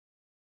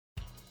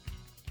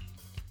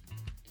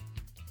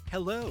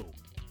Hello,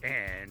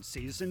 and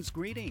season's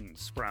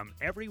greetings from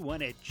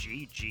everyone at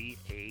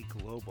GGA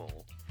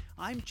Global.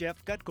 I'm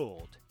Jeff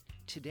Gutgold.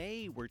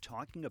 Today we're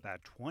talking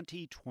about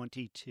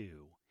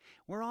 2022.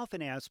 We're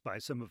often asked by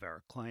some of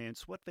our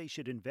clients what they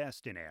should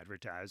invest in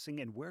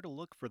advertising and where to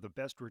look for the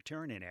best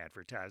return in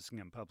advertising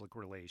and public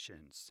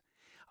relations.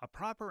 A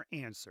proper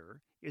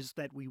answer is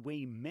that we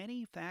weigh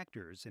many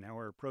factors in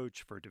our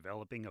approach for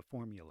developing a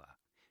formula.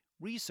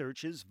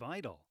 Research is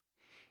vital.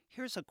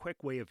 Here's a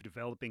quick way of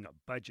developing a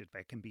budget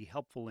that can be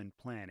helpful in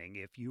planning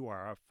if you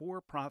are a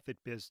for-profit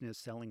business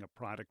selling a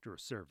product or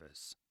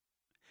service.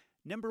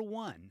 Number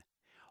 1,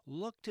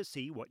 look to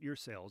see what your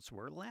sales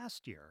were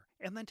last year,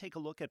 and then take a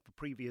look at the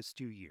previous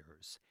 2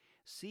 years.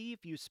 See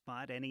if you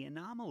spot any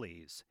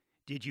anomalies.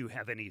 Did you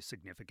have any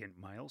significant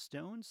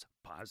milestones,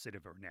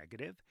 positive or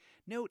negative?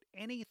 Note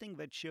anything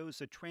that shows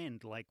a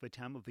trend like the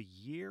time of the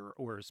year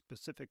or a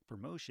specific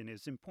promotion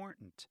is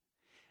important.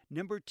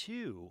 Number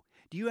 2,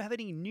 do you have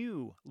any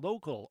new,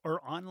 local,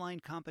 or online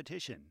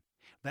competition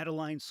that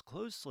aligns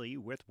closely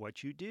with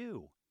what you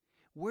do?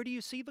 Where do you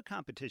see the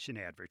competition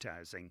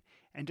advertising?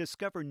 And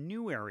discover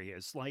new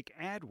areas like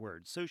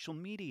AdWords, social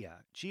media,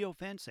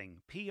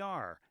 geofencing,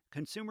 PR,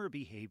 consumer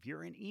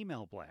behavior, and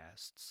email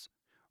blasts.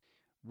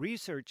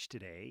 Research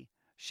today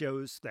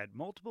shows that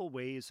multiple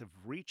ways of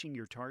reaching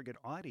your target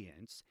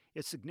audience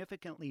is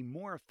significantly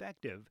more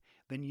effective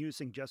than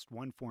using just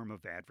one form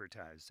of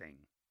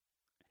advertising.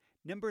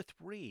 Number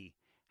 3,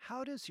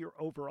 how does your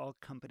overall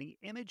company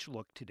image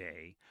look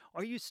today?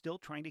 Are you still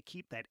trying to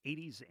keep that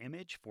 80s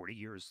image 40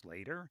 years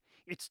later?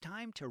 It's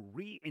time to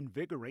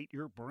reinvigorate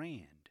your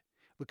brand.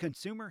 The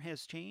consumer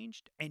has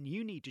changed, and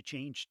you need to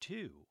change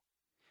too.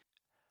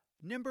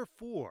 Number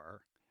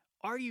 4,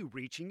 are you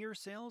reaching your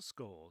sales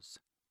goals?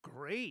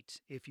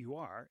 Great if you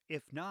are.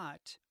 If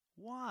not,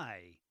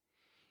 why?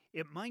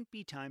 It might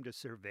be time to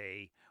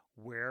survey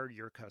where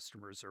your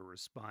customers are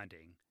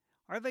responding.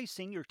 Are they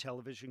seeing your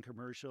television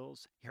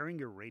commercials, hearing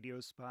your radio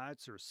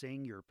spots, or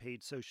seeing your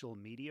paid social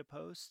media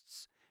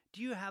posts?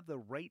 Do you have the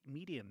right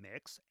media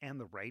mix and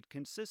the right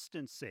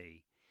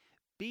consistency?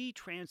 Be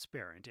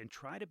transparent and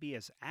try to be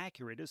as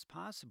accurate as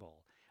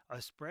possible. A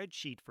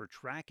spreadsheet for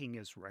tracking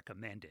is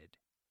recommended.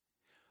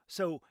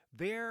 So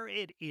there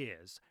it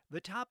is,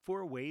 the top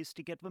 4 ways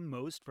to get the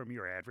most from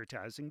your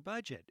advertising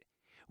budget.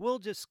 We'll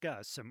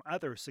discuss some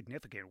other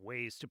significant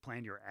ways to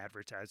plan your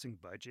advertising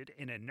budget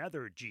in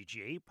another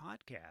GGA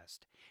podcast.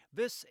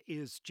 This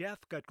is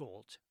Jeff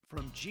Gutgold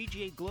from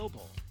GGA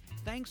Global.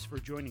 Thanks for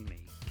joining me.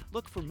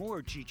 Look for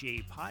more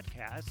GGA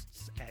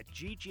podcasts at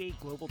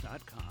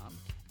ggglobal.com,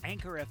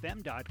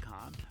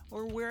 anchorfm.com,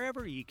 or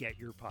wherever you get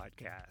your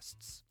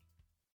podcasts.